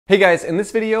Hey guys, in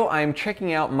this video I'm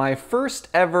checking out my first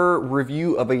ever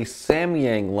review of a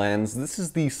Samyang lens. This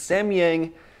is the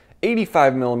Samyang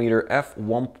 85mm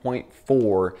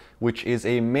F1.4, which is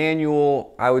a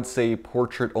manual, I would say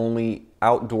portrait only,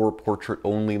 outdoor portrait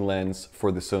only lens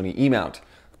for the Sony E-mount.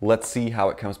 Let's see how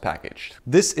it comes packaged.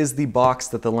 This is the box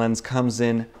that the lens comes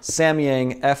in.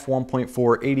 Samyang F1.4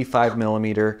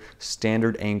 85mm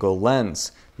standard angle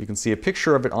lens. You can see a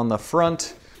picture of it on the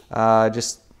front,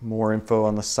 just more info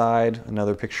on the side,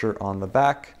 another picture on the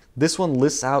back. This one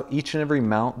lists out each and every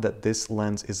mount that this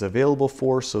lens is available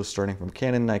for, so starting from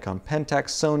Canon, Nikon, Pentax,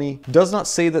 Sony. Does not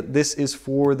say that this is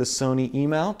for the Sony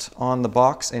E-mount on the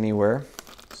box anywhere,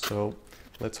 so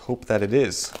let's hope that it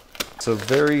is. So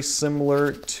very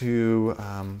similar to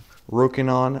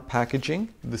Rokinon packaging.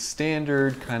 The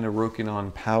standard kind of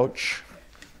Rokinon pouch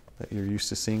that you're used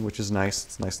to seeing, which is nice.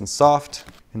 It's nice and soft.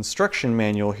 Instruction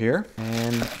manual here,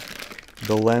 and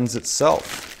the lens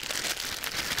itself.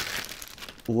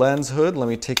 Lens hood, let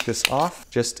me take this off.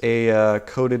 Just a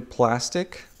coated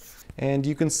plastic. And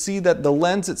you can see that the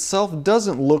lens itself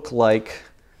doesn't look like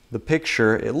the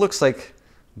picture. It looks like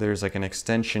there's like an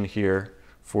extension here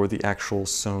for the actual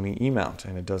Sony E-mount,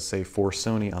 and it does say for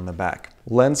Sony on the back.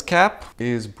 Lens cap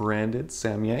is branded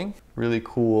Samyang. Really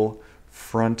cool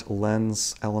front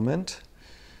lens element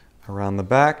around the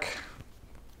back.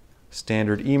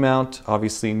 Standard E-mount,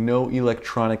 obviously no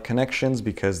electronic connections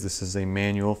because this is a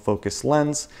manual focus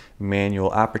lens,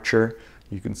 manual aperture.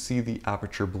 You can see the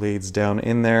aperture blades down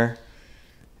in there,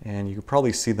 and you can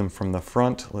probably see them from the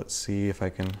front. Let's see if I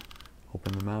can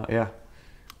open them out. Yeah.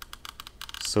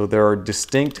 So there are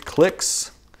distinct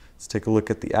clicks. Let's take a look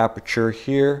at the aperture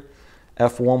here.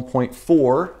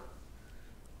 F1.4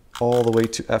 all the way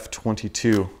to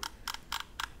F22.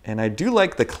 And I do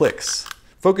like the clicks.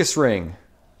 Focus ring.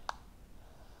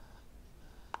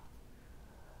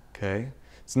 Okay.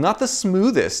 It's not the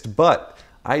smoothest, but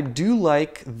I do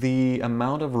like the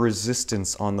amount of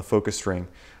resistance on the focus ring.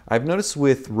 I've noticed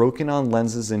with Rokinon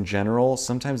lenses in general,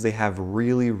 sometimes they have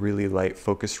really, really light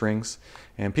focus rings,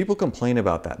 and people complain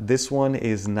about that. This one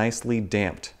is nicely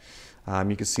damped.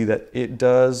 You can see that it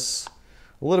does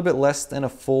a little bit less than a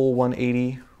full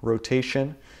 180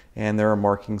 rotation, and there are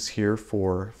markings here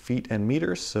for feet and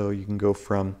meters, so you can go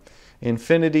from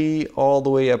infinity all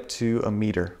the way up to a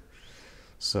meter.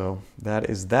 So that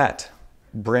is that.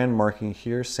 Brand marking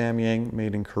here, Samyang,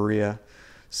 made in Korea.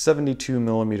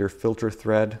 72mm filter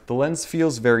thread. The lens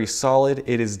feels very solid.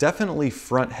 It is definitely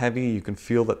front heavy. You can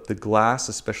feel that the glass,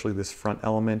 especially this front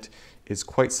element, is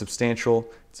quite substantial.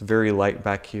 It's very light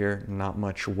back here, not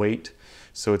much weight.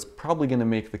 So it's probably gonna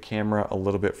make the camera a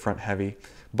little bit front heavy.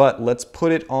 But let's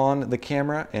put it on the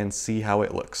camera and see how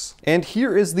it looks. And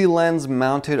here is the lens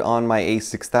mounted on my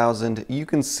A6000. You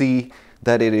can see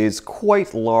that it is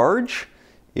quite large.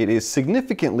 It is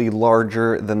significantly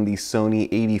larger than the Sony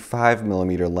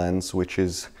 85mm lens, which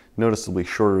is noticeably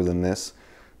shorter than this.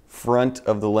 Front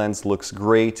of the lens looks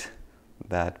great.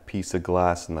 That piece of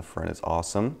glass in the front is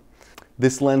awesome.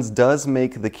 This lens does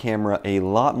make the camera a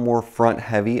lot more front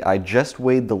heavy. I just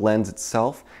weighed the lens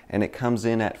itself and it comes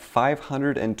in at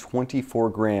 524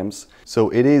 grams. So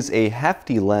it is a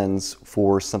hefty lens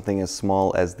for something as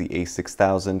small as the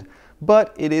A6000.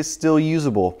 But it is still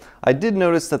usable. I did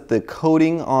notice that the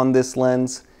coating on this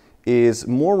lens is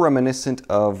more reminiscent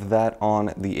of that on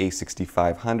the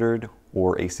A6500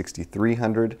 or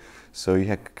A6300. So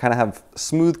you kind of have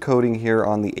smooth coating here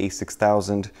on the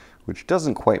A6000, which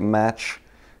doesn't quite match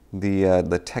the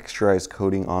texturized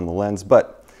coating on the lens,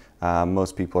 but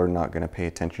most people are not going to pay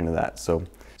attention to that. So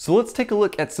let's take a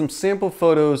look at some sample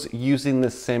photos using the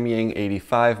Samyang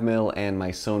 85mm and my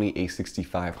Sony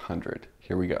A6500.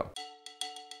 Here we go.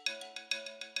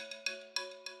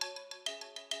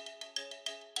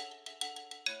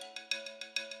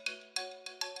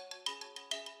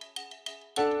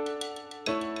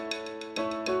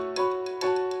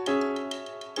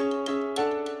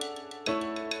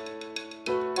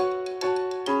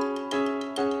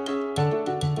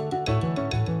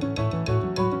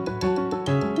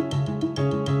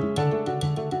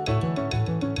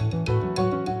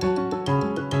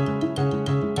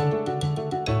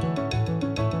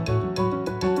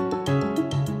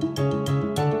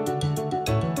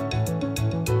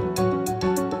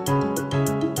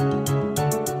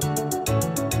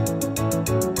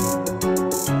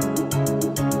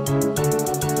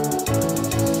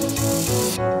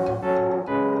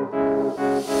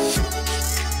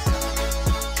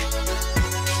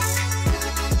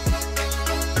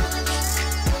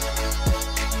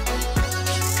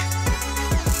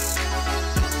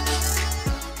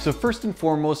 So first and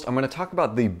foremost, I'm going to talk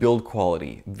about the build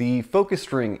quality. The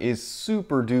focus ring is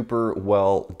super duper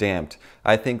well damped.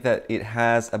 I think that it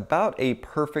has about a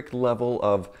perfect level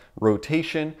of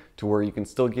rotation to where you can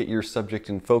still get your subject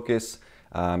in focus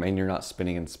and you're not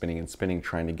spinning and spinning and spinning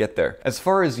trying to get there. As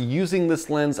far as using this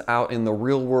lens out in the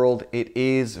real world, it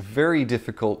is very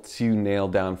difficult to nail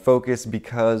down focus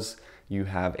because you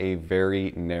have a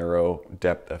very narrow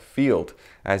depth of field.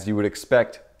 As you would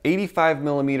expect, 85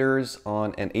 millimeters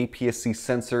on an APS-C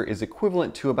sensor is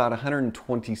equivalent to about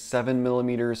 127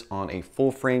 millimeters on a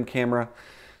full frame camera.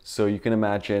 So you can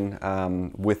imagine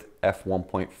with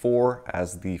f1.4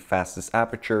 as the fastest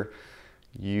aperture,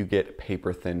 you get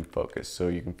paper thin focus. So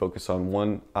you can focus on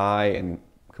one eye and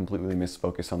completely miss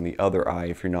focus on the other eye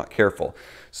if you're not careful.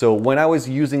 So when I was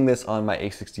using this on my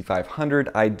A6500,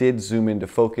 I did zoom into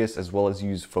focus as well as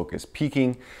use focus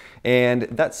peaking, and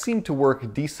that seemed to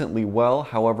work decently well.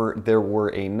 However, there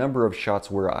were a number of shots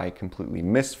where I completely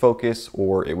missed focus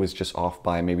or it was just off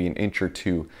by maybe an inch or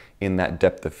two in that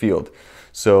depth of field.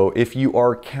 So if you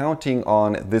are counting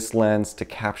on this lens to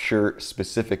capture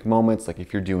specific moments, like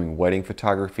if you're doing wedding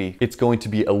photography, it's going to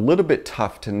be a little bit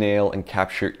tough to nail and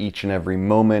capture each and every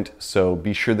moment. So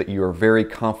be sure that you are very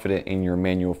confident in your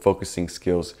manual focusing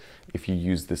skills if you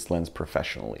use this lens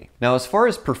professionally. Now, as far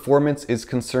as performance is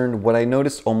concerned, what I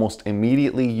noticed almost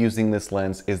immediately using this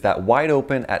lens is that wide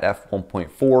open at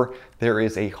f1.4, there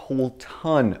is a whole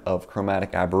ton of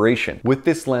chromatic aberration. With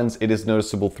this lens, it is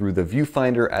noticeable through the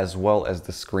viewfinder as well as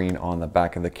the screen on the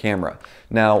back of the camera.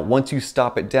 Now, once you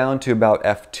stop it down to about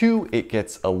f2, it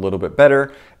gets a little bit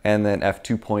better, and then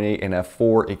f2.8 and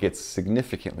f4, it gets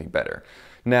significantly better.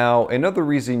 Now, another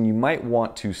reason you might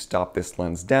want to stop this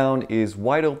lens down is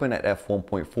wide open at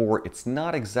f1.4, it's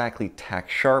not exactly tack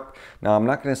sharp. Now, I'm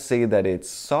not going to say that it's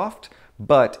soft,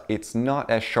 but it's not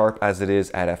as sharp as it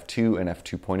is at f2 and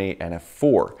f2.8 and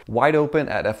f4. Wide open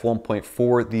at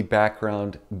f1.4, the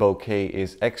background bokeh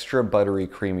is extra buttery,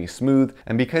 creamy smooth,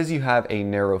 and because you have a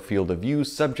narrow field of view,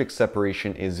 subject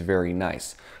separation is very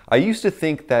nice. I used to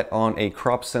think that on a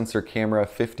crop sensor camera,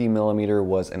 50mm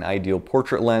was an ideal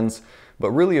portrait lens, but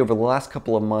really over the last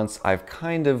couple of months, I've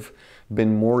kind of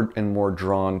been more and more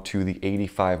drawn to the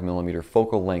 85mm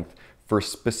focal length for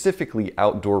specifically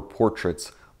outdoor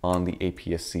portraits on the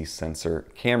APS-C sensor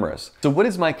cameras. So what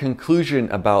is my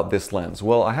conclusion about this lens?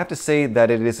 Well, I have to say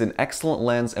that it is an excellent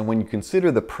lens, and when you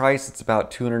consider the price, it's about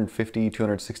 $250,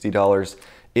 $260.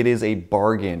 It is a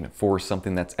bargain for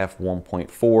something that's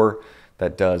f1.4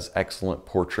 that does excellent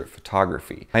portrait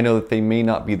photography. I know that they may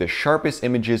not be the sharpest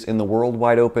images in the world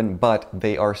wide open, but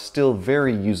they are still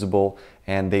very usable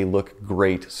and they look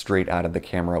great straight out of the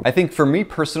camera. I think for me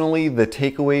personally, the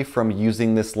takeaway from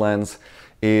using this lens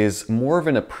is more of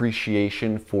an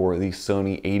appreciation for the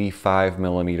Sony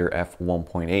 85mm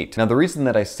f1.8. Now, the reason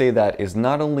that I say that is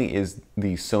not only is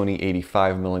the Sony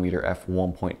 85mm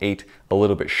f1.8 a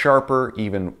little bit sharper,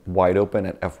 even wide open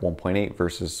at f1.8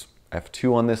 versus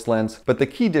f2 on this lens, but the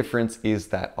key difference is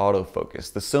that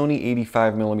autofocus. The Sony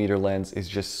 85mm lens is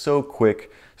just so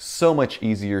quick, so much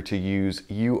easier to use.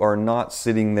 You are not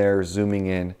sitting there zooming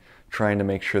in, trying to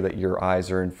make sure that your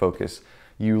eyes are in focus.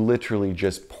 You literally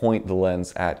just point the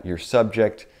lens at your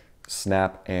subject,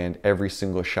 snap, and every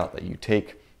single shot that you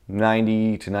take,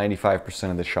 90 to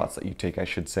 95% of the shots that you take, I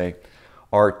should say,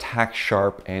 are tack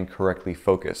sharp and correctly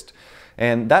focused.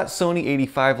 And that Sony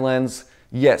 85 lens,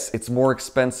 yes, it's more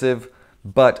expensive,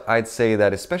 but I'd say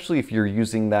that especially if you're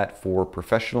using that for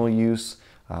professional use,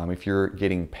 if you're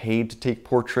getting paid to take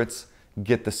portraits,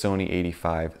 get the Sony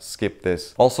 85, skip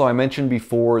this. Also, I mentioned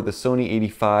before, the Sony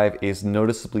 85 is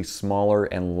noticeably smaller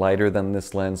and lighter than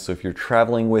this lens, so if you're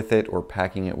traveling with it or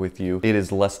packing it with you, it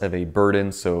is less of a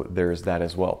burden, so there's that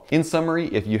as well. In summary,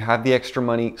 if you have the extra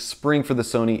money, spring for the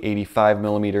Sony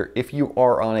 85mm. If you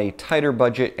are on a tighter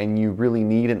budget and you really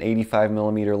need an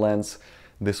 85mm lens,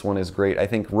 this one is great. I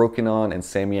think Rokinon and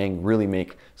Samyang really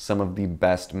make some of the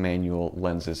best manual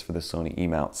lenses for the Sony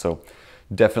E-mount. So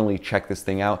definitely check this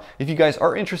thing out. If you guys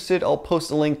are interested, I'll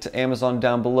post a link to Amazon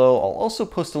down below. I'll also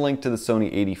post a link to the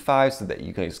Sony 85 so that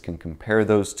you guys can compare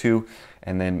those two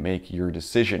and then make your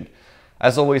decision.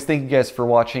 As always, thank you guys for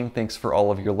watching. Thanks for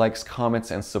all of your likes, comments,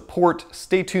 and support.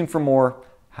 Stay tuned for more.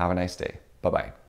 Have a nice day. Bye-bye.